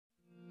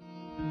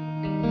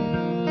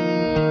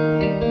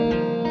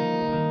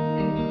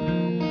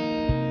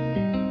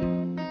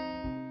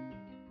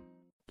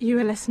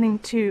listening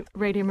to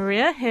Radio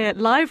Maria here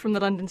live from the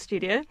London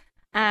studio,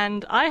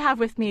 and I have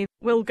with me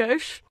Will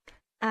Ghosh,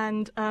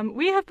 and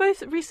we have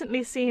both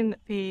recently seen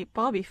the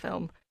Barbie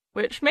film,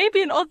 which may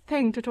be an odd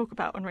thing to talk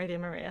about on Radio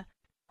Maria,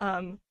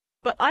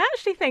 but I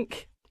actually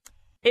think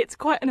it's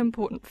quite an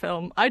important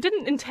film. I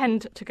didn't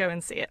intend to go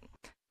and see it.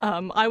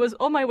 I was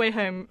on my way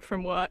home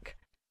from work,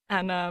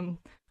 and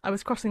I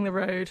was crossing the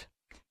road,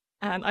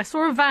 and I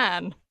saw a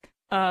van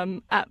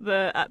at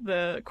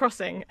the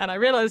crossing, and I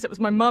realised it was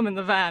my mum in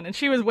the van, and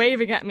she was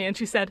waving at me, and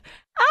she said,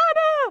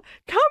 "Anna,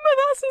 come with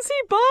us and see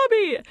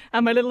Barbie!"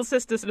 And my little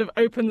sister sort of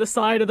opened the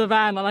side of the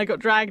van, and I got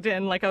dragged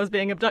in like I was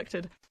being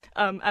abducted.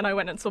 And I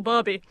went and saw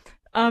Barbie.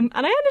 And I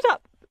ended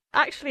up,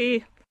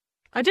 actually,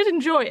 I did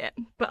enjoy it,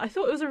 but I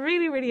thought it was a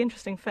really, really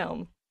interesting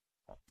film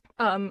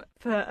for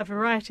a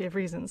variety of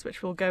reasons,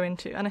 which we'll go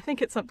into. And I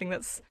think it's something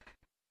that's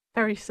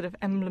very sort of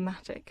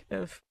emblematic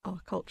of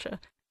our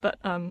culture. But,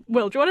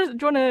 Will, do you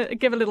want to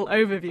give a little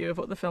overview of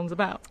what the film's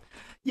about?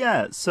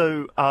 Yeah,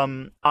 so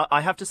I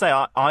have to say,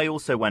 I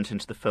also went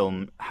into the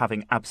film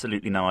having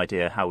absolutely no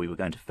idea how we were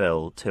going to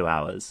fill 2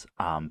 hours.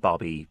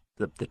 Barbie,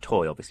 the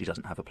toy, obviously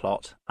doesn't have a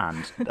plot,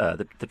 and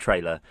the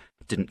trailer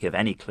didn't give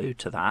any clue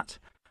to that.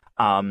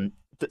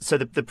 So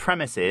the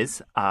premise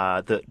is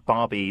that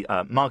Barbie,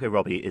 Margot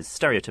Robbie is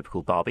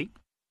stereotypical Barbie.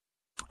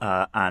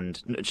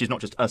 And she's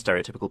not just a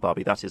stereotypical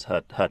Barbie, that is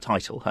her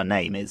title. Her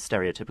name is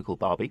Stereotypical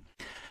Barbie.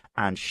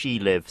 And she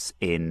lives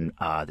in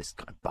this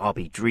kind of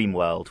Barbie dream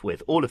world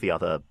with all of the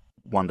other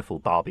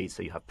wonderful Barbies.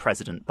 So you have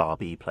President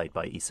Barbie, played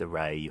by Issa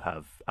Rae. You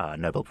have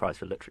Nobel Prize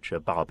for Literature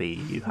Barbie.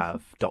 You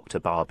have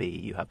Dr. Barbie.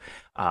 You have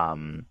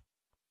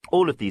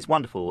all of these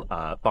wonderful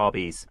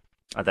Barbies.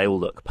 They all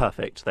look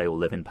perfect. They all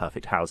live in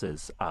perfect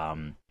houses.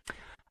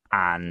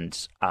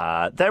 And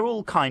they're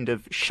all kind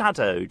of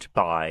shadowed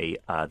by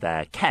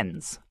their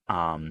Kens.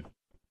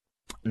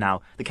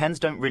 Now, the Kens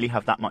don't really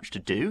have that much to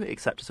do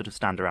except to sort of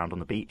stand around on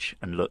the beach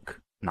and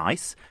look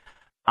nice.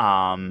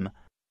 The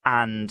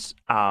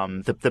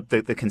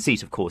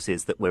conceit, of course,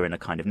 is that we're in a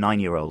kind of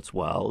 9-year-old's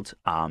world.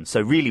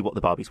 So really what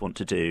the Barbies want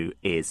to do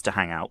is to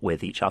hang out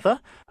with each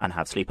other and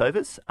have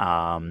sleepovers.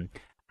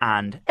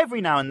 And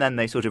every now and then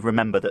they sort of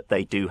remember that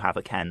they do have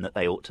a Ken that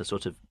they ought to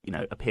sort of,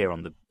 appear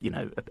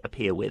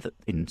with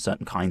in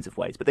certain kinds of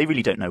ways. But they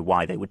really don't know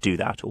why they would do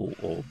that or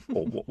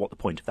what the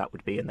point of that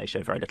would be. And they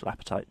show very little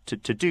appetite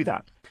to do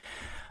that.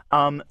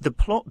 The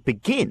plot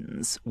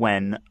begins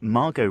when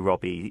Margot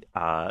Robbie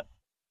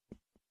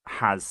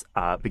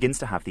begins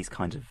to have these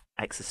kind of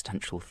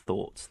existential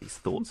thoughts, these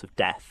thoughts of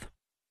death.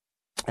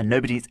 And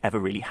nobody's ever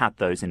really had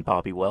those in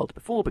Barbie world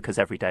before, because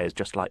every day is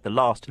just like the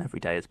last and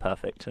every day is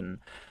perfect and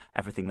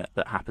everything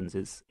that happens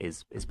is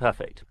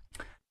perfect.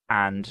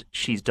 And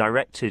she's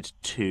directed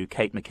to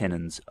Kate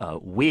McKinnon's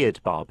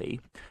weird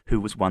Barbie, who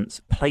was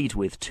once played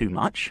with too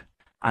much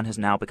and has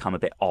now become a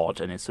bit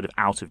odd and is sort of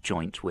out of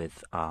joint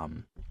with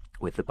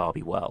the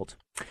Barbie world.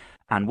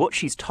 And what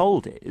she's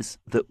told is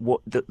that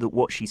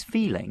what she's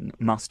feeling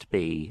must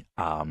be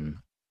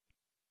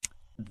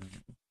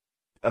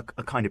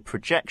a kind of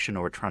projection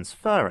or a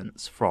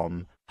transference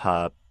from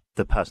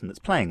the person that's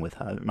playing with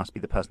her. It must be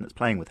the person that's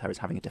playing with her is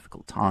having a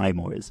difficult time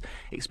or is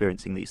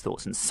experiencing these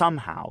thoughts. And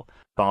somehow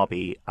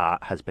Barbie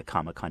has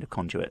become a kind of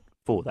conduit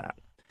for that.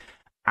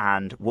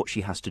 And what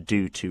she has to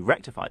do to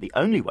rectify it, the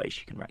only way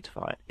she can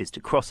rectify it, is to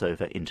cross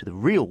over into the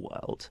real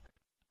world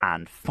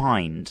and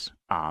find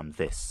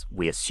this,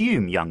 we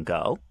assume, young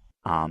girl.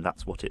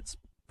 That's what it's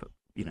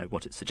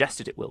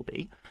suggested it will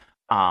be,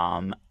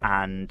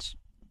 and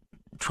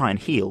try and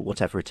heal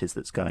whatever it is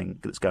that's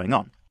going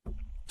on.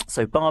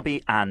 So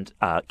Barbie and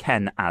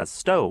Ken as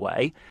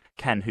stowaway.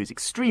 Ken, who's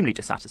extremely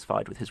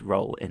dissatisfied with his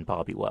role in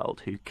Barbie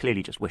world, who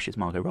clearly just wishes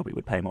Margot Robbie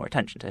would pay more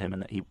attention to him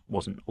and that he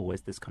wasn't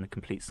always this kind of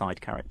complete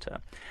side character.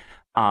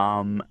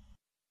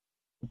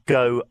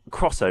 Go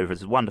crossover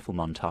as a wonderful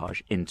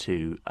montage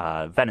into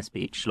Venice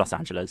Beach, Los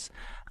Angeles,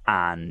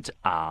 and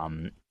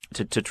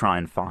to try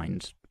and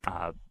find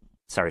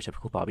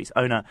stereotypical Barbie's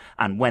owner.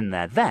 And when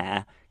they're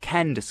there,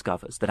 Ken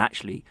discovers that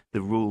actually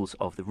the rules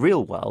of the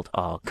real world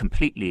are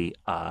completely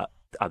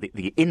are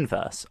the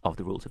inverse of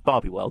the rules of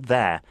Barbie world.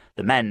 There,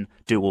 the men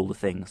do all the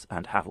things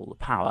and have all the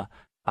power,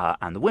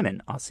 and the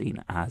women are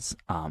seen as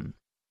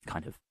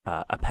kind of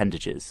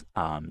appendages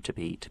to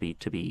be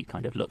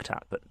kind of looked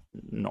at, but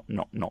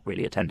not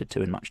really attended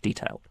to in much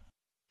detail.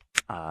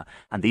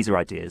 And these are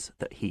ideas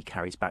that he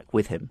carries back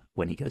with him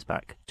when he goes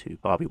back to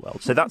Barbie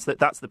world. So that's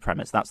the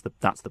premise. That's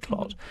the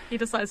plot. He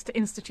decides to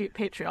institute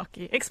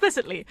patriarchy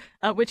explicitly,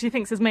 which he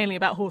thinks is mainly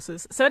about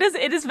horses. So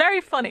it is very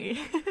funny,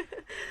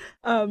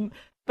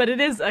 but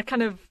it is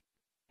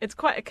it's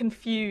quite a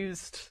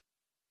confused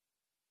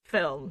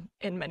film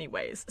in many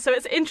ways. So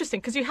it's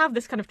interesting because you have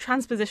this kind of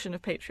transposition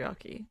of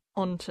patriarchy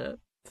onto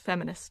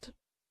feminist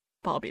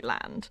Barbie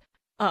land,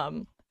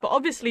 but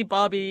obviously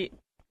Barbie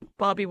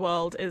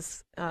world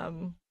is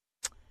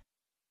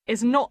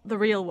not the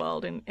real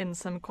world in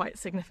some quite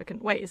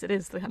significant ways. It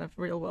is the kind of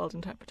real world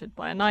interpreted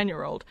by a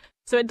 9-year-old.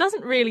 So it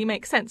doesn't really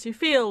make sense. You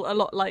feel a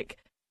lot like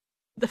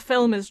the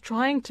film is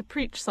trying to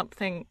preach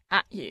something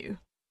at you.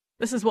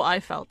 This is what I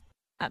felt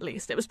at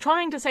least. It was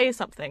trying to say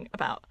something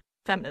about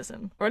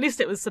feminism, or at least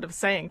it was sort of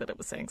saying that it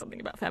was saying something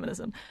about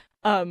feminism,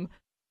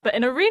 but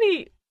in a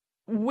really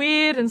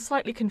weird and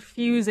slightly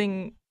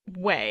confusing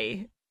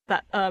way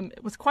that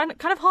it was kind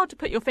of hard to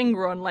put your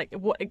finger on, like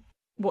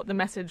what the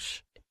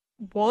message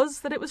was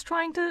that it was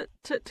trying to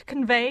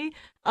convey.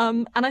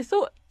 And I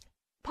thought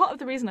part of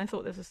the reason I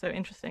thought this was so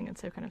interesting and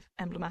so kind of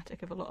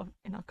emblematic of a lot of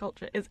in our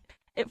culture is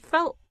it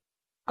felt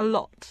a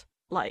lot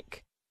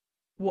like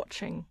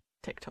watching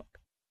TikTok,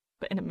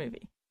 but in a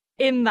movie.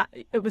 In that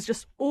it was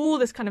just all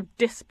this kind of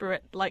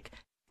disparate, like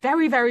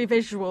very, very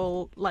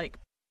visual, like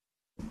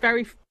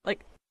very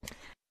like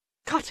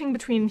cutting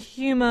between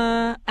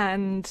humor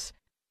and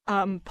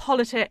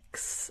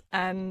politics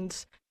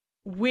and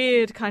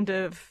weird kind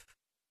of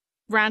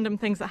random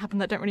things that happen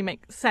that don't really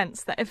make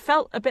sense, that it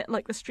felt a bit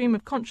like the stream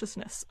of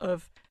consciousness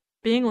of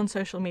being on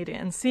social media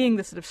and seeing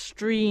this sort of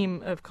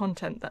stream of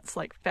content that's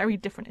like very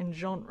different in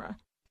genre,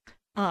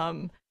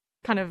 kind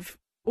of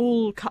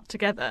all cut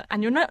together,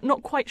 and you're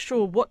not quite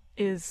sure what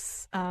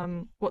is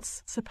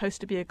what's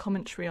supposed to be a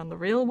commentary on the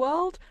real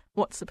world,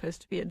 what's supposed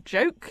to be a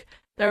joke.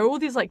 There are all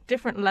these like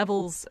different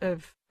levels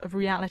of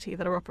reality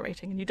that are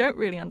operating, and you don't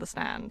really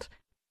understand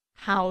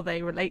how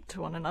they relate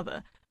to one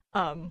another.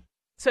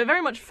 So it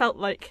very much felt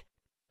like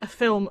a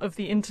film of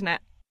the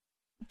internet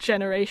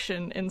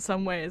generation in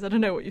some ways. I don't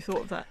know what you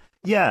thought of that.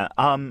 Yeah,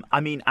 I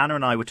mean, Anna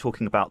and I were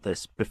talking about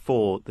this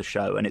before the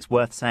show, and it's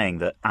worth saying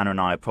that Anna and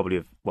I are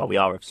probably we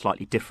are of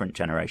slightly different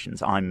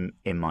generations. I'm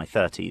in my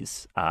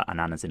 30s, and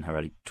Anna's in her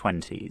early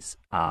 20s.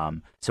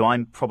 So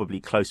I'm probably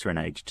closer in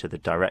age to the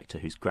director,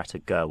 who's Greta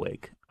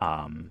Gerwig,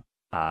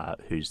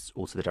 who's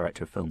also the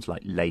director of films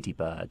like Lady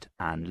Bird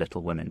and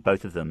Little Women.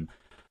 Both of them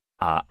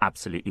are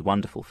absolutely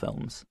wonderful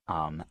films,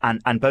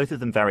 and both of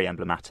them very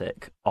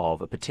emblematic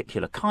of a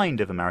particular kind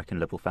of American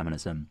liberal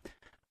feminism.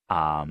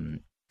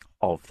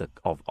 Of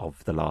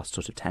the last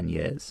sort of 10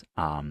 years,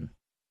 and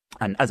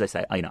as I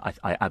say,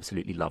 I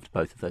absolutely loved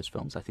both of those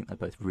films. I think they're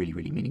both really,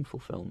 really meaningful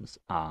films.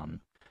 And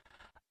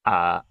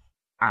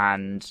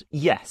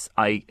yes,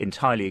 I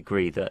entirely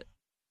agree that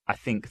I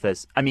think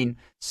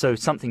so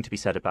something to be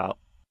said about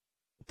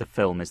the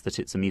film is that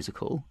it's a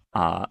musical,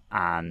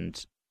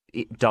 and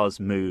it does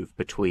move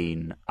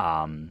between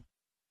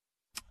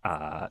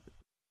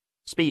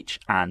speech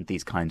and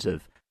these kinds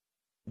of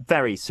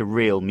very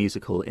surreal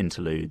musical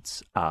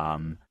interludes.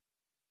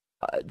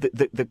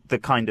 The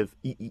kind of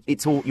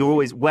you're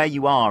always where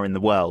you are in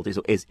the world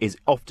is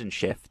often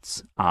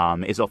shifts,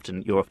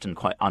 you're often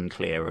quite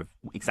unclear of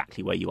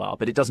exactly where you are,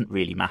 but it doesn't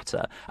really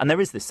matter, and there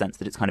is this sense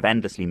that it's kind of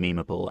endlessly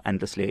memeable,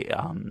 endlessly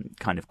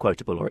kind of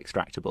quotable or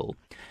extractable.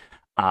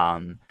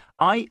 I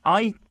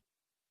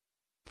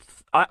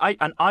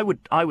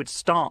would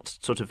start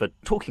sort of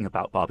talking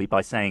about Barbie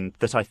by saying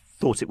that I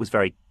thought it was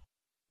very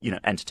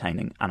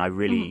entertaining, and I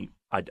really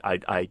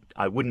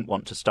I wouldn't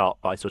want to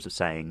start by sort of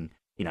saying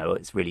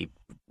it's really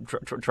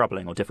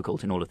troubling or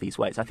difficult in all of these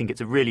ways. I think it's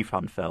a really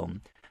fun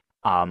film.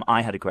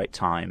 I had a great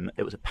time.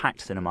 It was a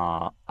packed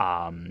cinema.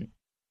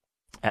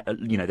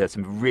 There's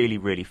some really,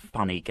 really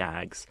funny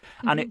gags,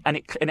 and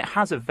it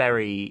has a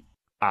very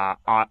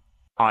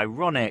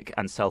ironic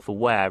and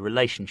self-aware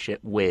relationship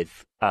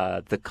with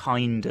the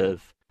kind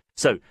of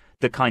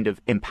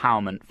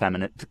empowerment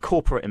the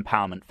corporate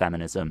empowerment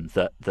feminism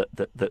that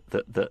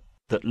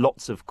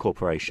lots of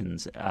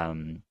corporations,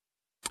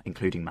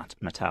 including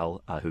Mattel,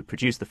 who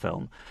produced the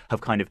film,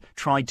 have kind of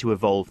tried to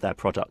evolve their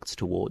products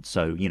towards.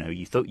 So,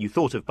 you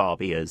thought of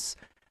Barbie as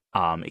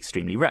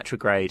extremely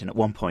retrograde, and at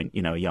one point,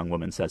 a young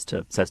woman says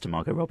to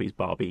Margot Robbie's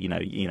Barbie,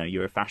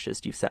 you're a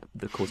fascist, you've set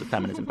the cause of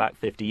feminism back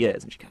 50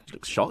 years, and she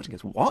looks shocked and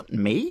goes, "What,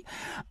 me?"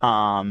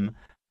 And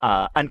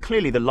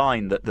clearly, the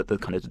line that the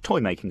kind of the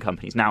toy making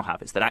companies now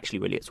have is that actually,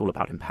 really, it's all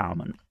about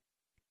empowerment.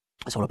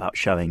 It's all about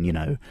showing,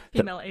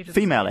 female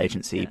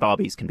agency. Yeah.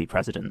 Barbies can be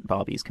president.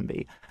 Barbies can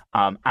be,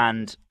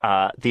 and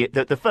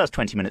the first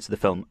 20 minutes of the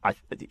film are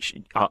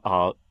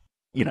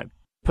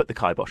put the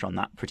kibosh on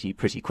that pretty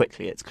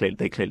quickly. It's clear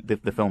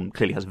the film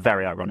clearly has a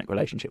very ironic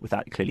relationship with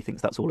that. It clearly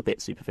thinks that's all a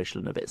bit superficial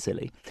and a bit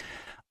silly,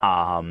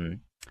 and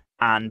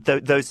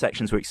those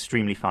sections were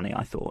extremely funny,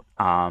 I thought.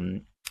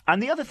 And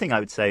the other thing I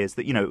would say is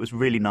that it was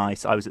really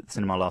nice. I was at the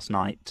cinema last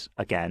night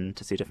again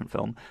to see a different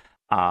film.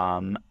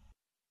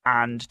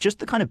 And just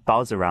the kind of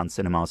buzz around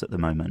cinemas at the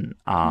moment,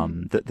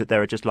 that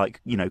there are just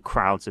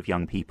crowds of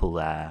young people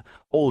there,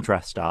 all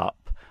dressed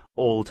up,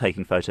 all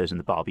taking photos in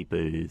the Barbie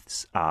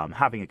booths,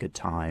 having a good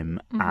time.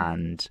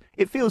 And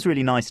it feels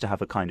really nice to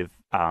have a kind of,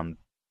 a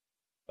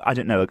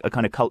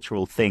kind of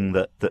cultural thing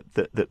that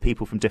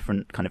people from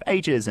different kind of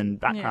ages and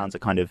backgrounds are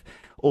kind of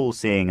all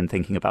seeing and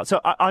thinking about. So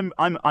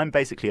I'm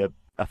basically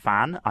a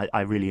fan.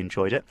 I really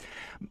enjoyed it.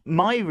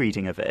 My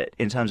reading of it,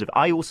 in terms of,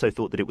 I also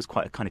thought that it was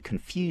quite a kind of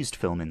confused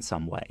film in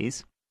some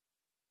ways.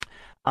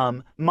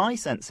 My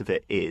sense of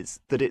it is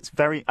that it's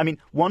very. I mean,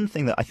 one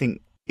thing that I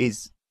think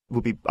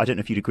would be. I don't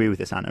know if you'd agree with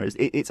this, Anna. Is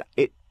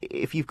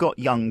if you've got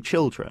young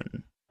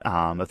children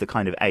of the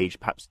kind of age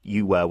perhaps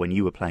you were when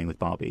you were playing with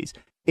Barbies,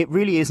 it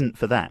really isn't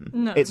for them.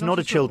 No, it's not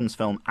a at all. children's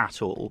film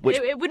at all. Which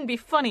It wouldn't be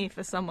funny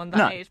for someone that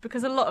No. age,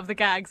 because a lot of the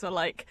gags are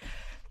like,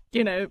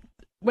 you know,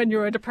 when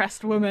you're a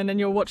depressed woman and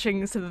you're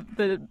watching sort of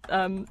the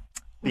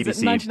was it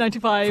BBC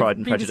 1995 Pride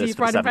and BBC Prejudice for the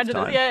Pride and seventh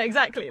Prejudice. time. Yeah,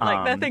 exactly.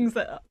 Like they're things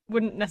that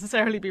wouldn't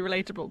necessarily be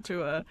relatable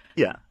to a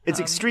Yeah, it's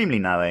extremely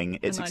knowing.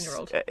 It's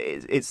 9-year-old.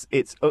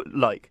 It's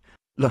like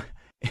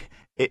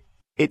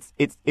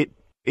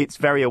it's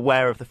very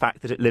aware of the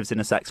fact that it lives in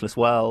a sexless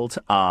world,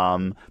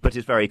 but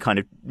it's very kind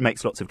of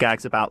makes lots of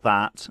gags about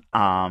that.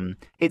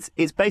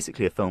 It's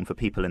basically a film for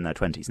people in their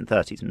 20s and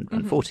 30s and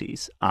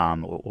 40s,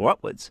 or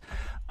upwards.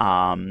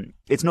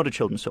 It's not a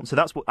children's film,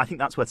 so I think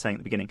that's worth saying at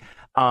the beginning.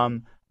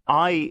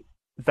 I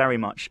very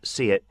much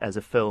see it as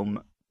a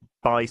film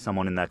by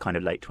someone in their kind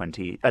of late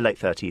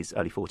 30s,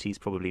 early 40s,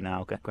 probably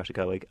now, Greta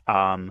Gerwig.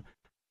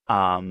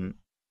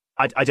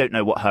 I don't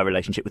know what her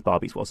relationship with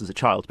Barbies was as a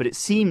child, but it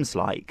seems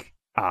like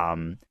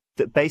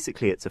that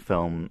basically it's a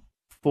film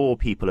for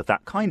people of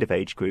that kind of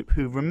age group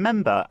who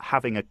remember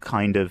having a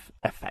kind of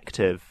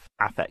affective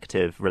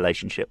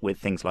relationship with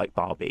things like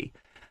Barbie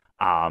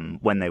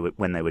when they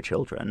were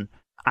children,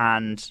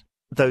 and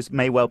those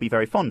may well be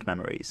very fond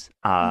memories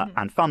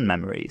and fun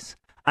memories.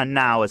 And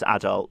now, as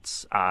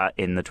adults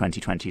in the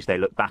 2020s, they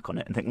look back on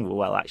it and think,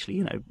 well,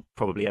 actually,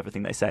 probably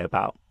everything they say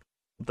about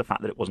the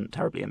fact that it wasn't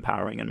terribly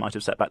empowering and might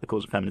have set back the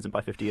cause of feminism by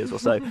 50 years or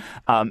so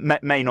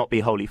may not be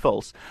wholly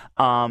false.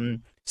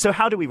 So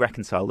how do we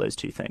reconcile those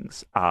two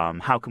things?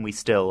 How can we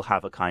still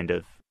have a kind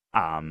of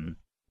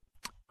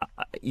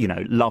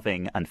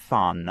loving and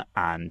fun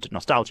and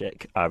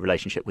nostalgic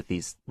relationship with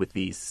these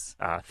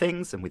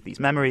things and with these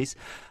memories,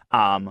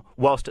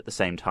 whilst at the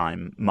same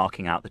time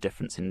marking out the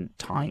difference in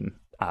time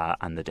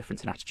and the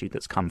difference in attitude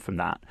that's come from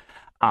that?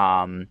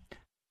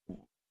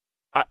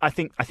 I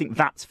think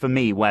that's for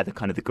me where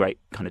the great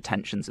kind of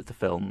tensions of the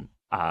film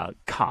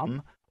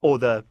come, or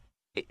the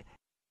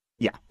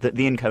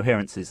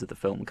incoherences of the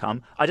film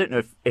come. I don't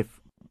know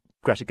if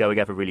Greta Gerwig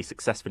ever really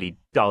successfully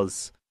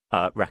does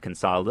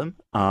reconcile them,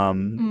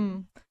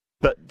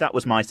 but that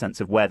was my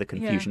sense of where the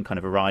confusion kind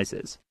of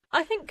arises.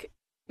 I think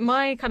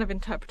my kind of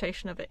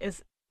interpretation of it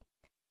is,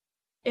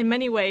 in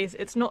many ways,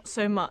 it's not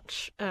so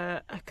much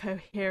a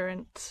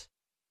coherent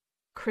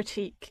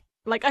critique.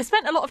 Like, I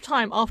spent a lot of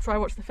time after I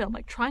watched the film,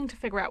 like, trying to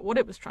figure out what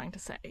it was trying to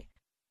say.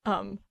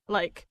 Because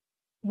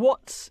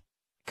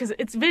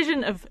its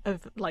vision of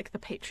like the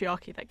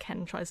patriarchy that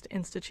Ken tries to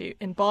institute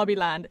in Barbie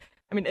Land,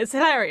 I mean, it's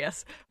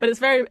hilarious, but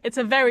it's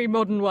a very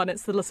modern one.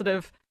 It's the sort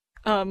of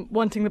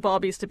wanting the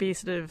Barbies to be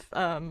sort of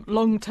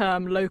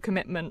long-term,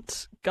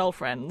 low-commitment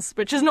girlfriends,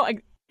 which is not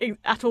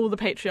at all the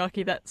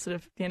patriarchy that sort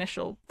of the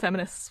initial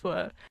feminists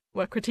were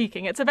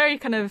critiquing. It's a very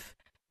kind of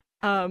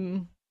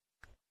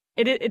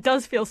it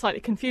does feel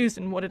slightly confused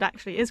in what it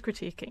actually is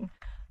critiquing.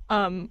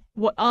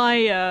 What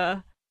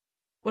I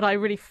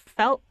really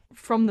felt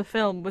from the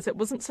film was it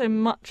wasn't so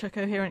much a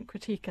coherent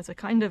critique as a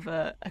kind of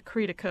a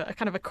cri de coeur, a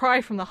kind of a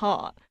cry from the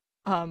heart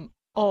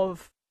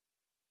of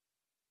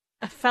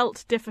a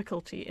felt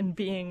difficulty in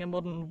being a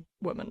modern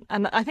woman.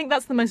 And I think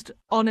that's the most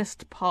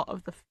honest part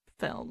of the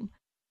film.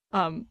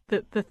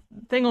 The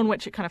thing on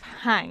which it kind of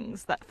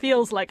hangs that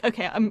feels like,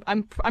 okay,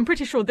 I'm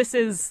pretty sure this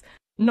is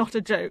not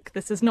a joke,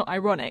 this is not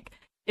ironic,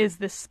 is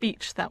this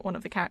speech that one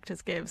of the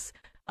characters gives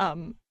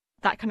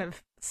that kind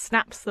of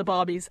snaps the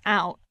Barbies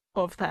out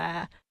of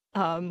their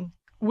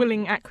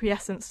willing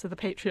acquiescence to the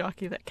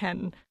patriarchy that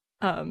Ken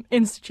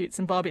institutes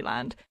in Barbie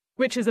Land,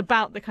 which is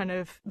about the kind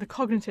of the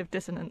cognitive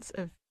dissonance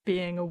of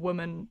being a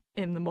woman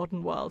in the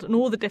modern world and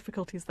all the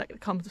difficulties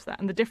that comes with that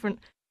and the different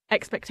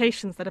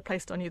expectations that are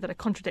placed on you that are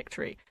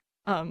contradictory.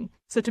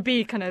 So to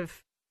be kind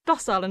of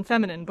docile and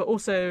feminine, but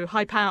also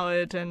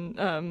high-powered,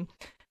 and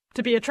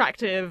to be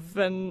attractive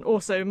and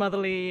also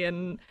motherly,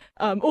 and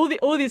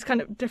all these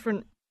kind of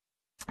different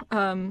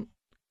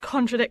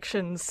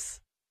contradictions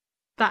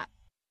that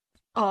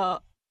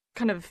are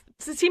kind of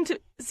seem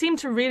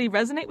to really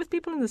resonate with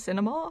people in the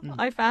cinema.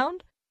 I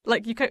found,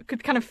 like, you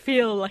could kind of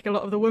feel like a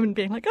lot of the women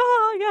being like,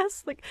 oh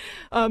yes, like,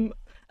 and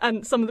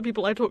some of the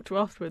people I talked to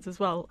afterwards as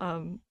well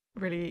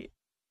really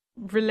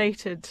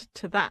related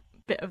to that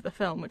bit of the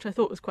film, which I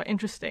thought was quite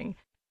interesting,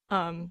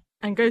 and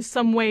goes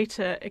some way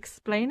to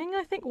explaining,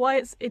 I think,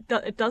 why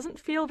it doesn't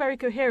feel very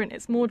coherent.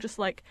 It's more just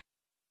like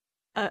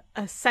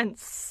a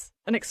sense,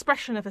 an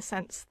expression of a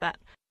sense that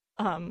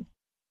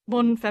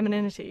modern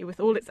femininity, with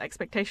all its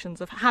expectations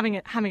of having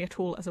it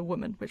all as a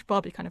woman, which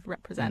Barbie kind of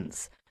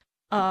represents,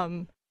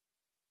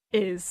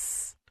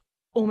 is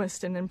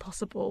almost an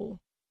impossible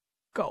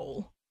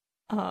goal.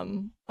 I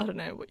don't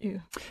know what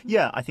you.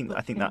 Yeah, I think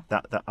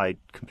that I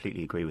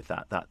completely agree with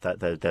that. That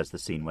there's the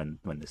scene when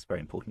this very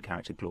important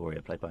character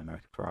Gloria, played by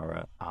America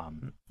Ferrara,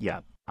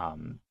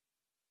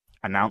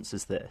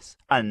 announces this,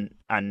 and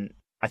I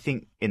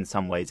think in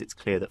some ways it's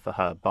clear that for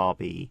her,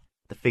 Barbie,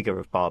 the figure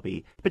of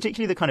Barbie,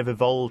 particularly the kind of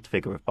evolved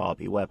figure of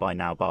Barbie, whereby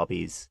now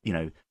Barbies,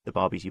 the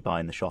Barbies you buy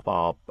in the shop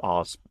are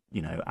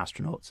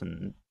astronauts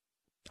and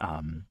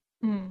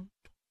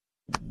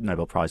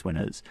Nobel Prize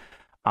winners.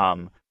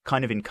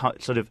 Kind of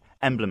sort of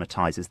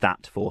emblematizes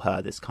that for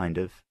her, this kind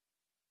of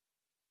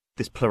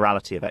this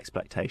plurality of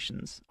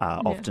expectations,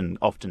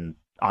 often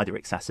either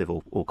excessive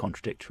or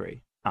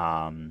contradictory,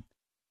 and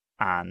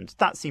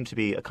that seemed to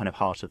be a kind of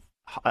heart of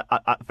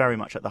very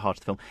much at the heart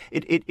of the film.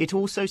 It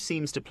also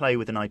seems to play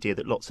with an idea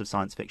that lots of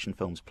science fiction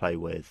films play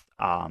with,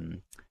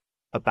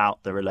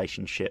 about the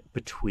relationship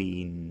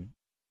between,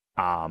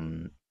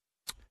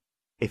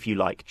 if you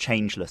like,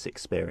 changeless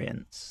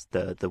experience,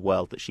 the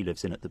world that she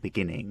lives in at the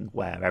beginning,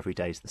 where every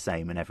day's the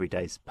same and every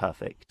day's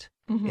perfect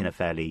in a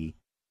fairly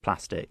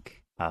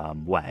plastic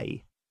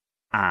way,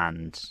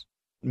 and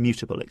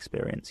mutable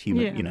experience,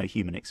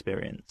 human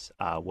experience,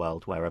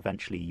 world where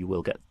eventually you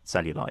will get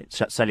cellulite.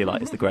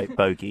 Cellulite is the great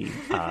bogey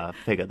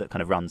figure that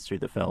kind of runs through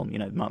the film.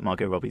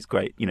 Margot Robbie's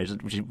great.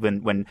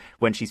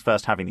 When she's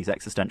first having these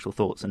existential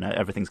thoughts and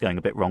everything's going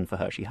a bit wrong for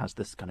her, she has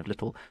this kind of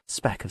little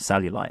speck of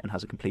cellulite and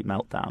has a complete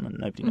meltdown, and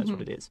nobody knows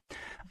what it is.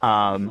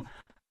 So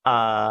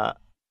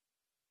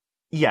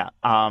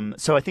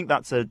I think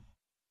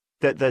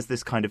there's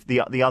this kind of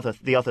the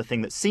other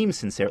thing that seems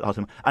sincere at the heart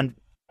of them, and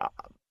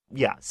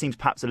seems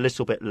perhaps a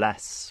little bit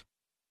less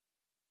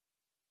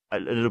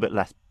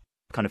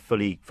kind of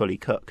fully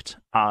cooked.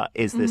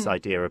 Is this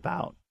idea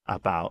about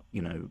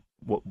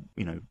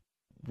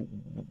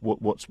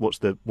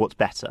what's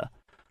better?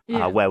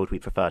 Where would we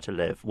prefer to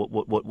live?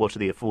 What are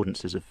the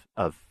affordances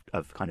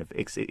of kind of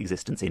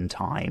existence in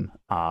time?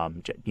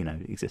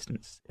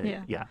 Existence.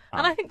 And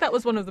I think that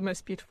was one of the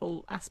most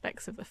beautiful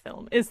aspects of the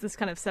film, is this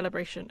kind of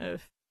celebration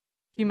of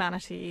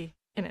humanity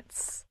in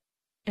its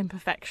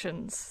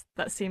imperfections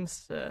that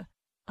seems to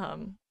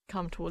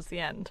come towards the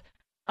end.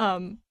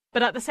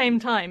 But at the same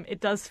time,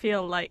 it does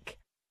feel like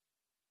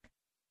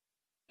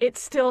it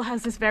still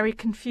has this very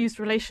confused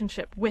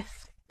relationship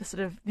with the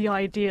sort of the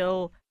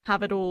ideal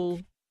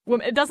have-it-all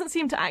woman. It doesn't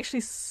seem to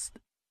actually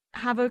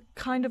have a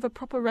kind of a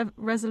proper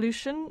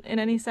resolution in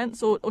any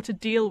sense, or to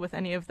deal with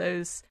any of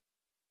those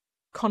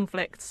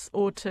conflicts,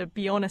 or to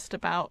be honest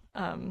about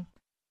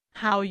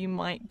how you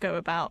might go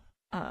about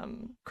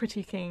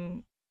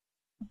critiquing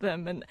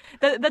them. And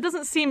there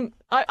doesn't seem,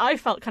 I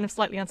felt kind of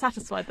slightly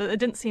unsatisfied that there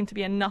didn't seem to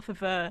be enough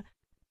of a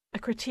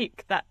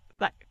critique that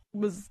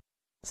was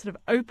sort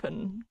of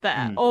open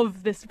there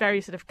of this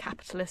very sort of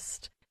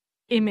capitalist,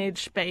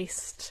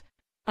 image-based,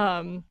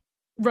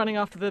 running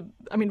after the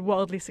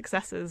worldly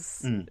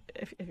successes,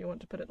 if you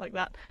want to put it like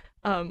that.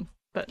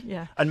 But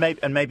yeah, and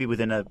maybe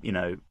within a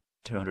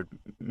 $200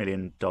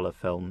 million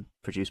film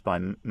produced by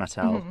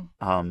Mattel,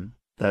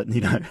 that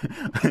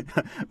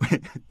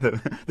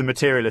the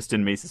materialist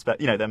in me suspect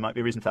there might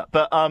be a reason for that.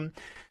 But I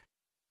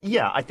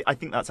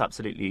think that's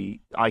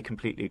absolutely, I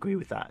completely agree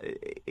with that.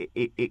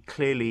 It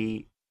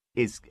clearly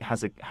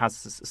has a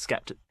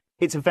skeptic.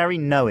 It's a very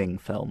knowing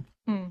film.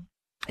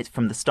 It's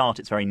from the start.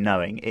 It's very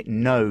knowing. It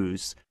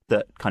knows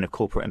that kind of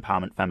corporate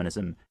empowerment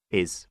feminism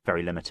is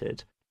very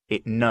limited.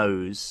 It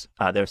knows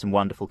there are some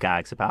wonderful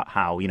gags about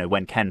how,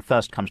 when Ken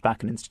first comes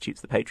back and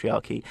institutes the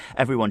patriarchy,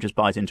 everyone just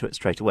buys into it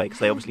straight away because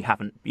they obviously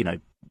haven't,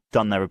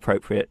 done their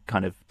appropriate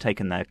kind of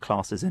taken their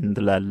classes in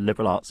the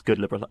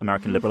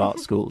American liberal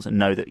arts schools, and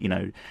know that, you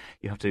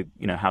have to,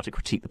 how to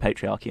critique the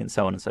patriarchy and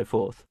so on and so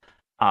forth.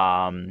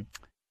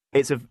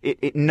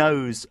 It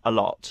knows a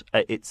lot.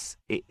 It's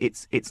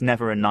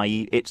never a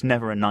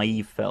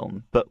naive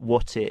film, but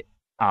what it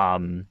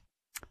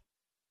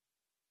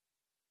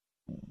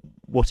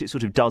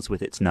sort of does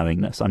with its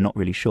knowingness, I'm not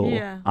really sure.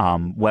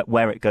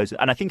 Where it goes,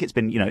 and I think it's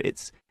been,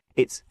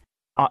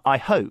 I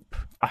hope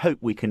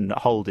we can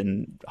hold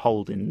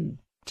in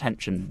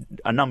tension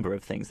a number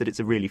of things. That it's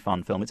a really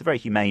fun film. It's a very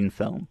humane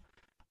film.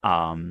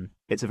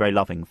 It's a very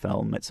loving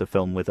film. It's a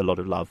film with a lot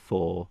of love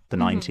for the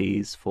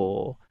 90s,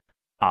 for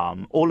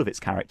all of its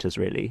characters,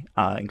 really,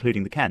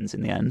 including the Kens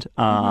in the end.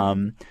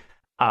 And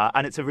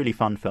it's a really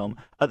fun film.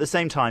 At the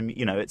same time,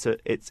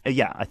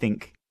 I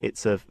think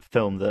it's a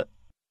film that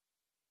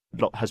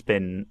has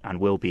been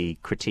and will be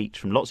critiqued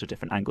from lots of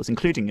different angles,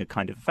 including a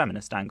kind of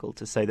feminist angle,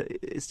 to say that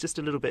it's just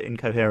a little bit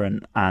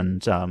incoherent.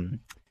 And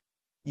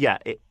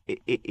it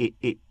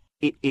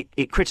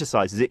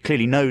criticizes. It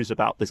clearly knows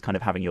about this kind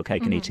of having your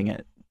cake and eating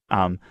it.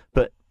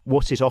 But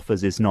what it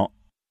offers is not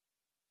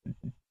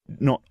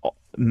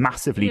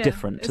massively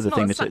different to the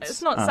thing that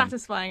it's not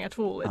satisfying at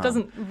all. It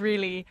doesn't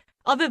really,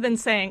 other than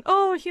saying,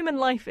 "Oh, human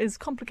life is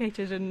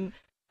complicated and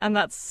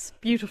that's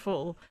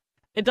beautiful."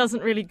 It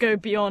doesn't really go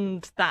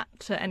beyond that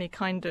to any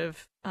kind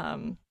of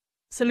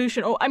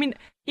solution. Or,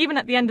 even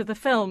at the end of the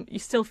film, you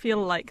still feel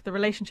like the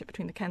relationship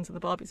between the Kens and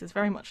the Barbies is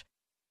very much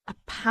a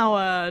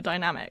power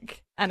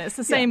dynamic. And it's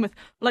the same with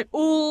like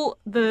all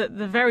the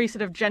very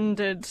sort of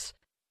gendered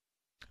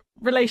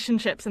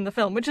relationships in the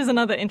film, which is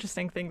another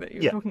interesting thing that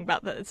you were talking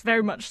about, that it's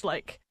very much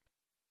like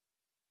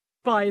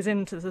buys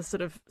into the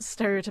sort of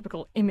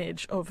stereotypical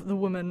image of the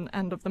woman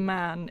and of the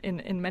man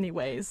in many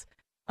ways.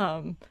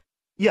 And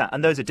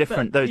those are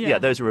different.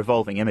 Those are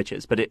revolving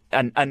images. But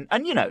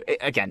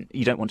again,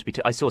 you don't want to be.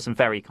 I saw some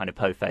very kind of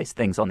po-faced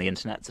things on the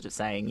internet, sort of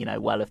saying,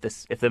 well, if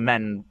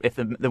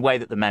the way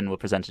that the men were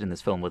presented in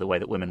this film were the way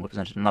that women were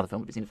presented in another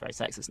film, it would be seen as very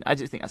sexist. I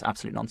just think that's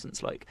absolute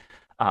nonsense. Like,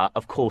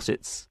 of course,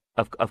 it's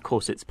of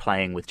course it's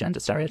playing with gender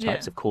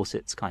stereotypes. Of course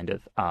it's kind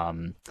of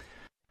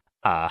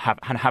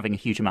having a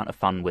huge amount of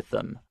fun with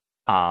them.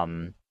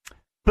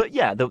 But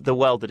yeah, the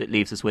world that it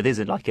leaves us with is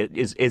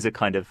a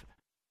kind of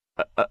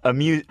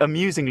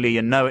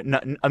amusingly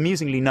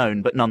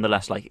known, but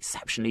nonetheless like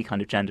exceptionally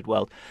kind of gendered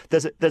world.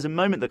 There's a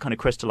moment that kind of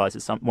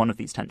crystallizes one of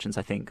these tensions,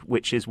 I think,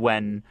 which is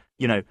when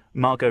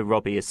Margot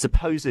Robbie is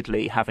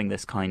supposedly having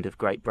this kind of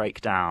great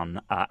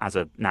breakdown as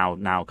a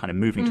now kind of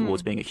moving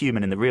towards being a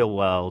human in the real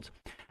world,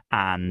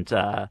 and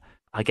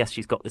I guess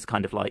she's got this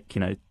kind of like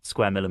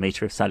square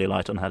millimeter of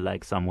cellulite on her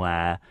leg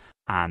somewhere,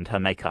 and her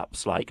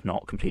makeup's like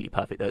not completely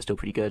perfect, though it's still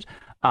pretty good.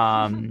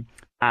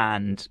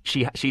 And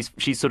she's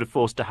sort of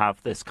forced to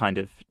have this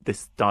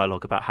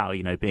dialogue about how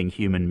being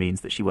human means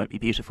that she won't be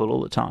beautiful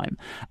all the time.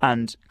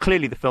 And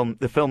clearly the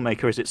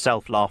filmmaker is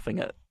itself laughing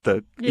at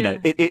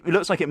it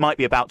looks like it might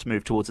be about to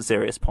move towards a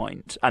serious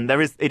point, and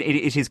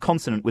it is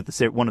consonant with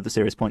one of the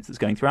serious points that's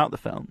going throughout the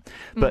film.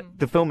 But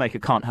the filmmaker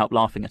can't help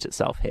laughing at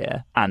itself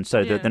here, and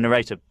so the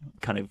narrator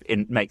kind of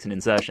makes an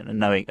insertion, and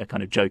knowing a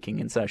kind of joking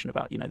insertion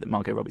about that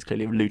Margot Robbie's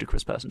clearly a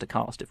ludicrous person to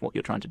cast if what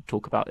you're trying to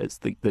talk about is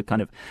the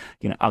kind of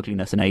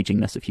ugliness and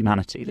agingness of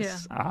humanity.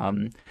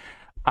 And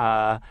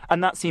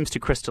that seems to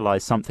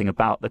crystallize something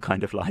about the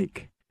kind of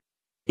like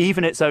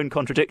even its own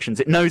contradictions.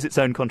 It knows its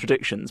own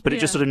contradictions, but it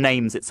just sort of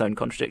names its own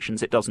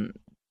contradictions. It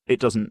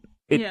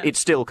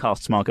still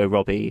casts Margot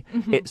Robbie.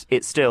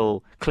 It's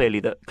still clear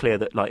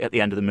that like at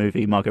the end of the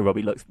movie, Margot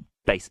Robbie looks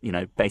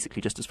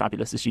basically just as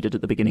fabulous as she did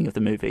at the beginning of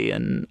the movie,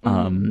 and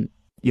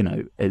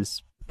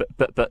is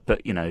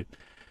but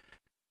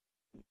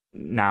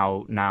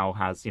now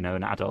has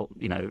an adult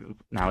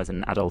now as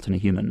an adult and a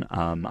human.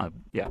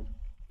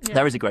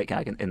 There is a great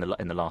gag in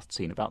the last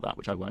scene about that,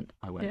 which I won't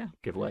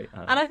give away.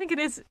 And I think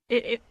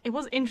it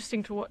was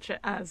interesting to watch it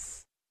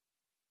as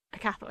a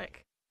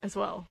Catholic as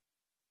well,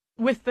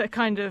 with the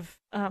kind of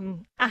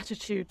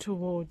attitude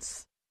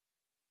towards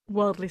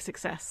worldly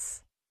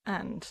success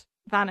and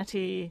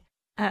vanity,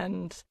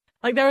 and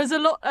like there is a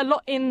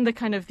lot in the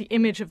kind of the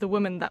image of the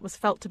woman that was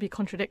felt to be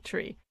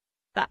contradictory.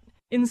 That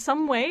in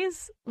some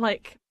ways,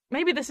 like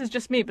maybe this is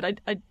just me, but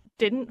I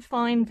didn't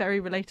find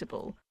very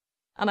relatable,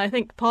 and I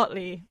think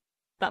partly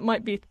that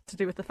might be to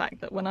do with the fact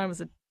that when I was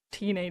a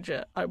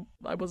teenager, I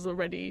was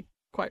already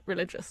quite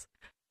religious.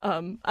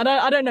 And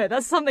I don't know,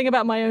 that's something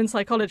about my own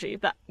psychology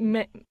that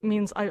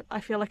means I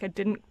feel like I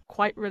didn't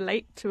quite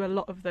relate to a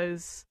lot of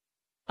those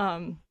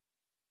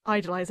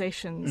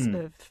idealizations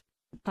of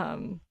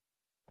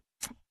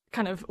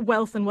kind of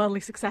wealth and worldly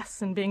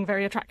success and being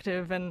very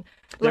attractive and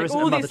there like isn't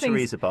all a Mother these things.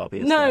 Teresa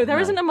Barbie, there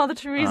isn't a Mother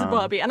Teresa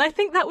Barbie, and I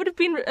think that would have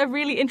been a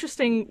really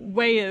interesting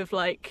way of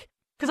like,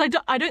 because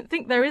I don't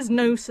think there is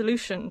no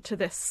solution to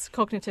this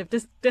cognitive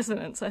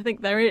dissonance. I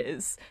think there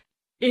is,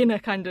 in a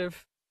kind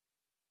of,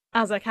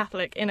 as a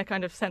Catholic, in a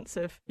kind of sense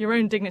of your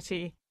own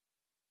dignity,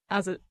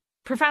 as a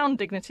profound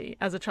dignity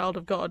as a child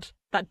of God,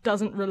 that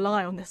doesn't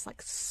rely on this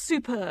like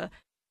super,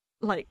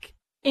 like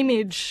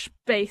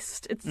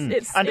image-based.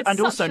 It's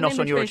also not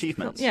on your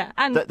achievements. Yeah,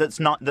 and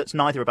that's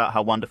neither about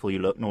how wonderful you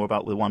look nor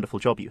about the wonderful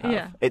job you have.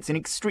 Yeah. It's an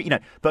extreme.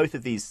 Both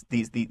of these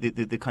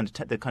the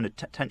kind of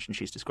tension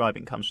she's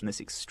describing comes from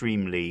this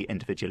extremely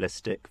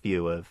individualistic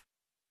view of.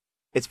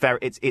 It's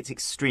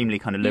extremely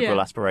kind of liberal,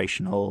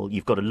 aspirational.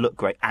 You've got to look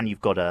great and you've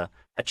got to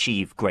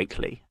achieve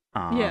greatly.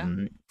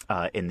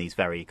 In these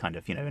very kind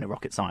of, in a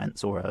rocket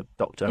science or a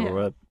doctor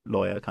or a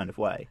lawyer kind of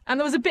way. And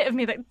there was a bit of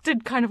me that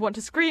did kind of want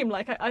to scream.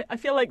 Like, I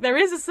feel like there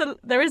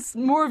is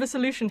more of a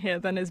solution here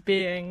than is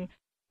being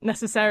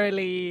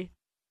necessarily,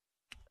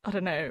 I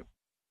don't know,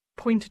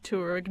 pointed to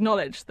or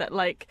acknowledged, that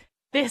like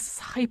this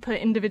hyper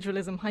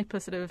individualism, hyper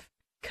sort of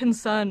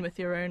concern with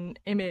your own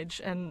image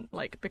and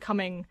like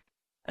becoming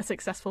a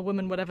successful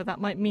woman, whatever that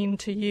might mean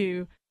to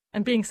you,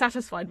 and being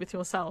satisfied with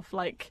yourself,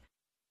 like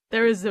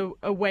there is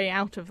a way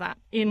out of that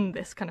in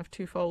this kind of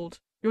twofold.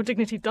 Your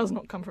dignity does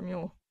not come from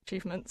your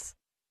achievements,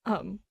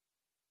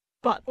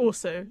 but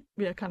also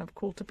we are kind of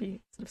called to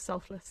be sort of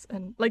selfless,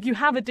 and like you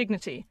have a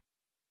dignity,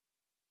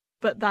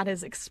 but that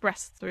is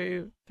expressed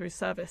through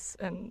service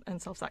and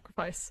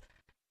self-sacrifice,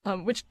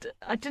 which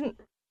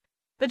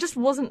there just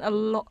wasn't a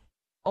lot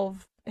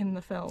of in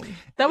the film.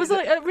 There was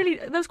there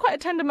was quite a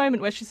tender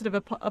moment where she sort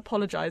of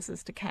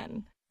apologizes to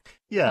Ken.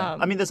 Yeah,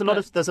 I mean, there's a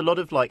lot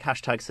of like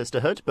hashtag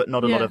sisterhood, but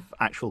not a lot of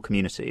actual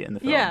community in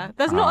the film. Yeah,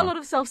 there's not a lot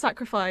of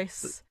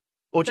self-sacrifice,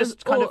 or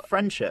just kind of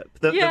friendship.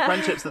 The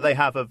friendships that they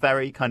have are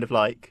very kind of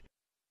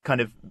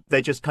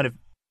they just kind of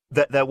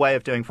their way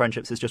of doing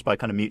friendships is just by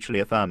kind of mutually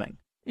affirming.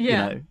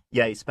 Yeah,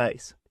 yay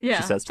space. Yeah,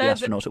 she says to the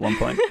astronaut at one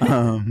point. But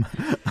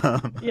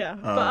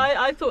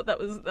I thought that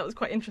was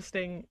quite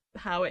interesting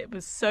how it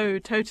was so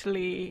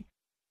totally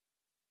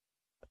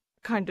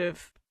kind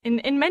of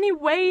in many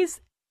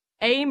ways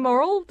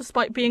amoral,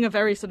 despite being a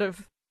very sort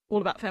of all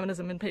about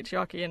feminism and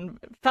patriarchy and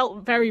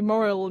felt very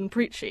moral and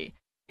preachy.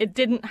 It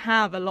didn't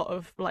have a lot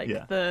of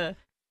like the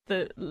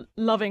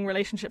loving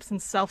relationships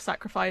and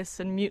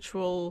self-sacrifice and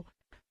mutual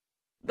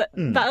that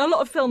a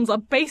lot of films are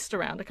based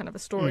around a kind of a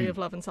story of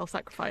love and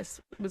self-sacrifice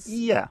was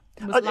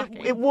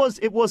lacking. It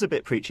was a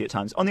bit preachy at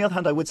times. On the other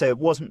hand, I would say it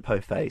wasn't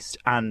po-faced,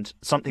 and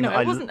something that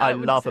I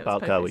love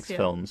about Gerwig's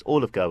films,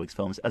 all of Gerwig's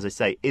films, as I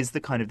say, is the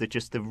kind of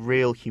the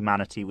real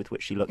humanity with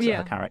which she looks at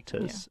her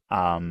characters.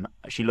 Yeah.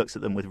 She looks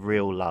at them with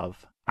real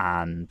love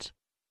and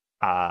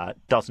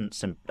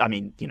doesn't. I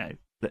mean, you know,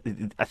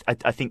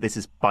 I think this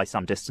is by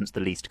some distance the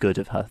least good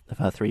of her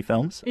three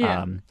films.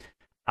 Yeah.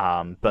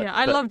 But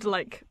I loved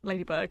like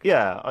Ladybug.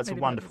 Yeah, it's a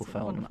wonderful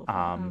film.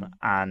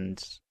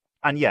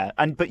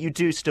 But you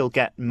do still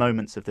get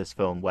moments of this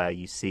film where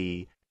you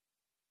see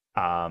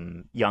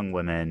young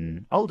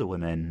women, older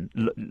women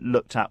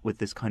looked at with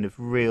this kind of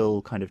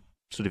real kind of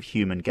sort of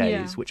human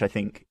gaze, which I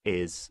think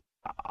is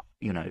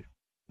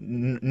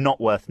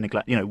not worth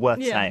neglect,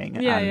 worth saying,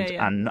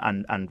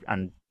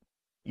 and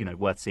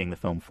worth seeing the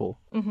film for.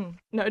 Mm-hmm.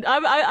 No,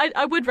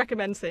 I would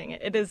recommend seeing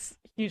it. It is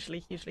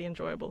hugely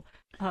enjoyable.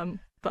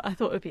 But I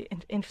thought it would be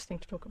interesting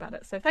to talk about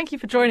it. So thank you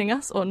for joining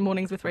us on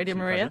Mornings with Radio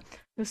Maria.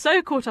 We were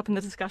so caught up in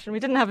the discussion, we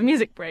didn't have a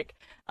music break.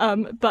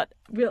 But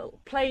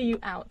we'll play you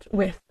out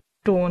with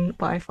Dawn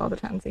by Father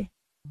Tansy.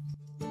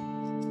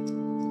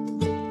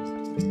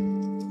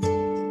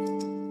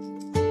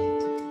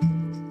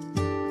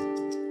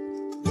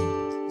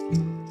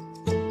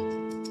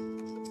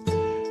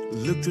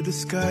 Look to the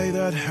sky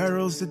that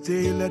heralds the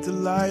day. Let the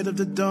light of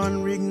the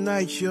dawn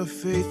reignite your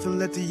faith, and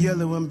let the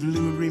yellow and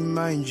blue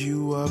remind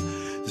you of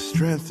the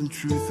strength and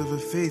truth of a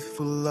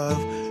faithful love.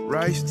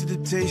 Rise to the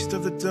taste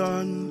of the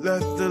dawn.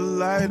 Let the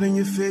light on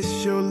your face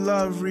show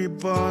love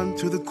reborn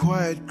to the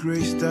quiet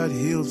grace that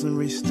heals and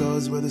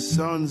restores, where the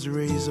sun's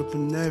rays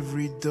open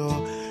every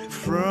door.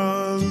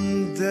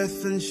 From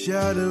death and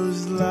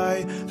shadows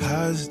light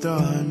has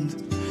dawned.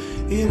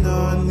 In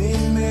our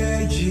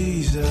name,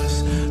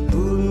 Jesus,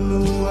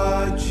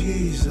 Bulua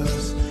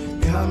Jesus,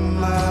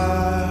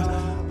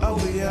 Kama,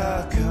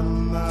 Awia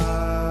Kama.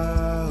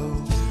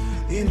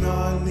 In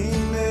our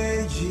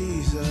name,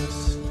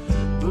 Jesus,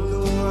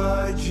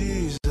 Bulua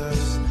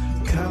Jesus,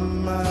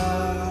 Kama,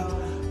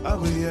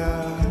 Awia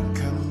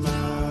Kama.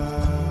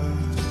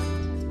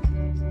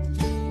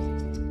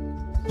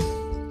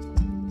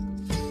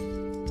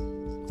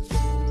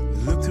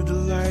 Look to the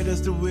light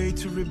as the way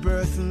to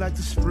rebirth, and like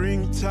the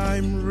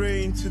springtime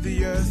rain to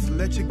the earth,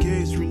 let your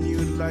gaze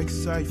renewed like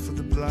sight for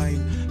the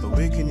blind,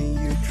 awakening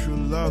you true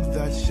love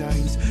that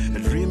shines. A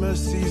dreamer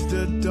sees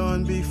the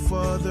dawn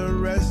before the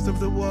rest of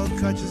the world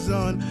catches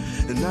on,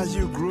 and as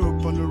you grow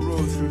up on the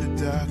road through the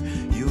dark,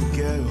 you'll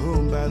get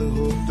home by the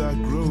hope that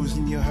grows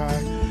in your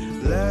heart.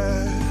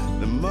 Let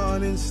the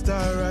morning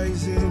star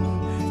rise in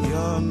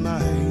your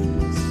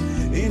minds.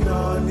 In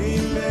our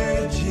name,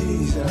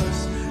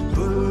 Jesus,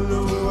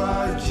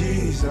 Bulua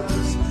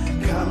Jesus,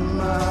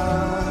 Kama,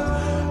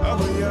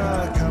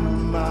 Awia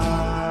Kama.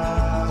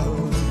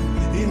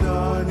 In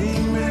our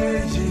name,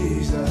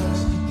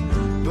 Jesus,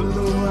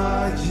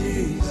 Bulua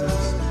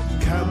Jesus,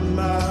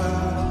 Kama,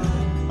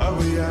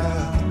 Awia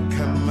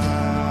Kama.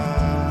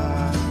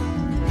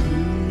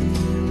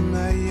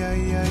 Ay,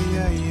 ay, ay,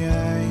 ay,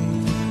 ay.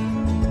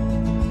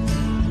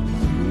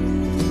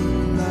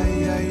 Ay,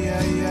 ay,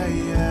 ay, ay,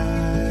 ay.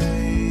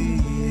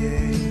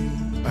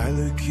 I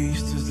look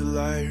east as the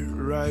light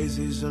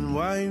rises,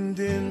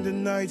 unwinding the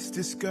night's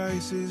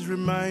disguises,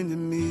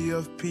 reminding me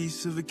of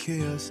peace over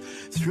chaos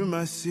through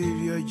my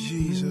Savior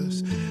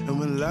Jesus. And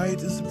when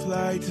light is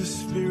applied to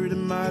spirit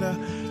and matter,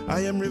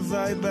 I am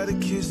revived by the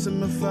kiss of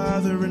my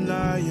Father, and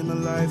I am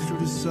alive through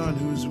the Son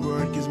whose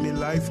word gives me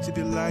life to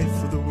be light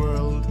for the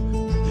world.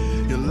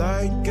 Your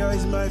light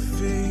guides my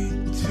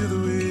feet to the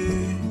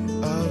way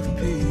of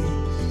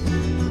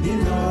peace.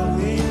 In our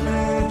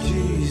name,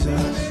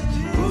 Jesus,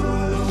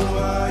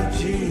 Bulua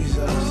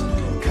Jesus,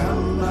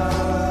 Kama,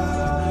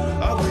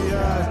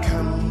 Awia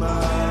Kama.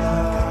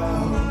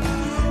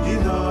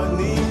 In our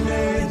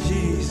name,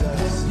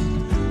 Jesus,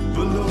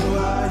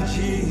 Bulua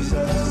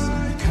Jesus,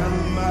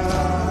 Kama,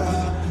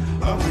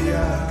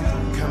 Awia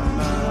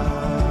Kama.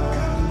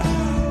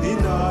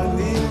 In our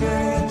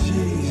name,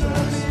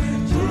 Jesus,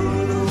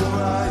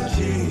 Bulua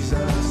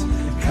Jesus,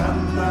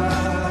 Kama.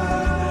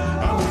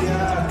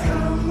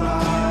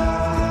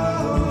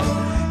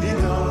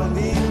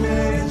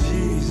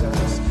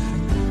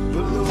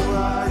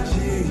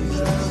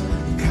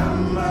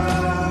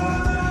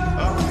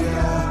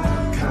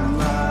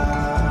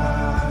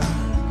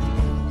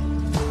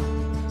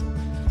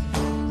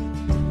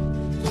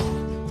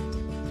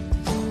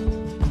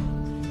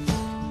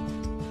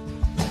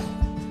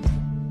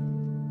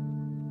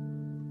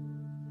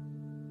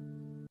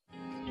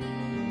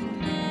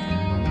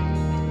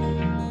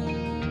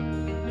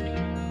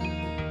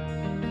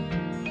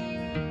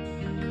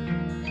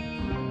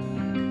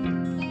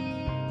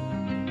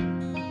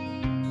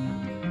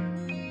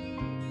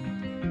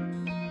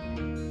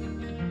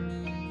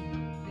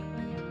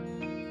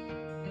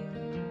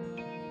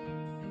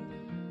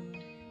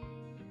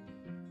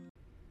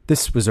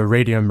 This was a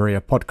Radio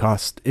Maria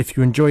podcast. If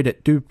you enjoyed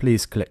it, do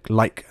please click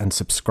like and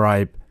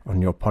subscribe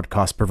on your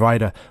podcast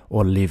provider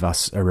or leave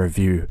us a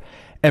review.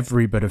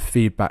 Every bit of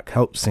feedback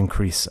helps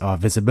increase our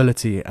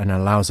visibility and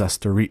allows us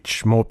to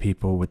reach more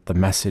people with the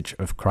message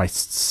of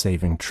Christ's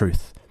saving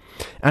truth.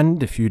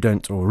 And if you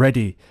don't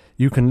already,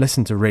 you can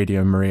listen to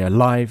Radio Maria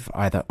live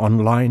either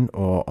online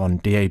or on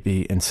DAB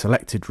in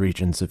selected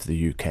regions of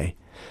the UK.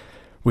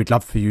 We'd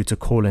love for you to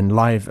call in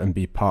live and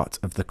be part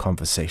of the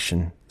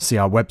conversation. See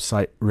our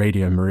website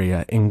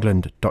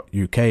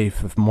radiomariaengland.uk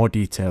for more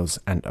details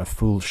and a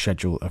full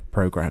schedule of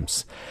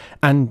programmes.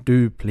 And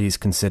do please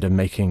consider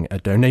making a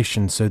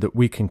donation so that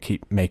we can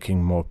keep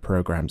making more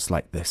programmes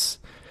like this.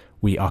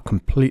 We are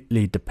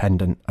completely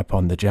dependent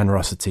upon the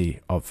generosity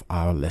of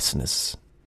our listeners.